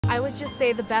I would just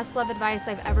say the best love advice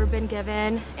I've ever been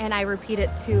given, and I repeat it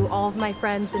to all of my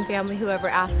friends and family who ever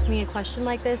ask me a question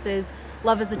like this, is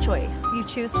love is a choice. You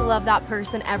choose to love that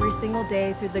person every single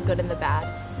day through the good and the bad.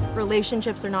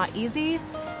 Relationships are not easy.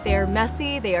 They are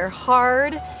messy, they are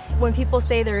hard. When people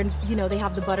say they're, they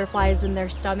have the butterflies in their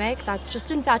stomach, that's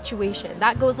just infatuation.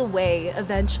 That goes away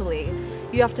eventually.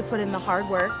 You have to put in the hard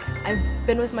work. I've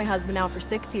been with my husband now for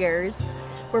 6 years.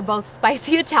 We're both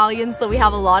spicy Italians, so we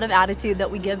have a lot of attitude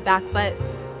that we give back, but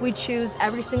we choose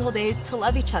every single day to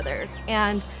love each other.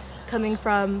 And coming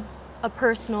from a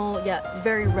personal yet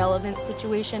very relevant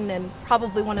situation, and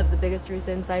probably one of the biggest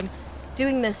reasons I'm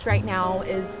doing this right now,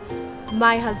 is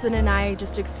my husband and I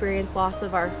just experienced loss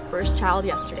of our first child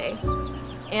yesterday.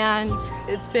 And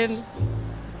it's been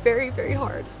very, very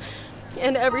hard.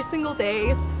 And every single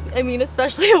day,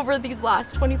 especially over these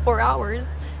last 24 hours,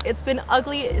 it's been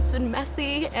ugly, it's been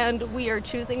messy, and we are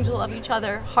choosing to love each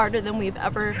other harder than we've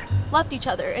ever loved each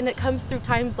other. And it comes through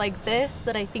times like this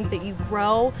that I think that you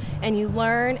grow and you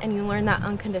learn that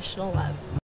unconditional love.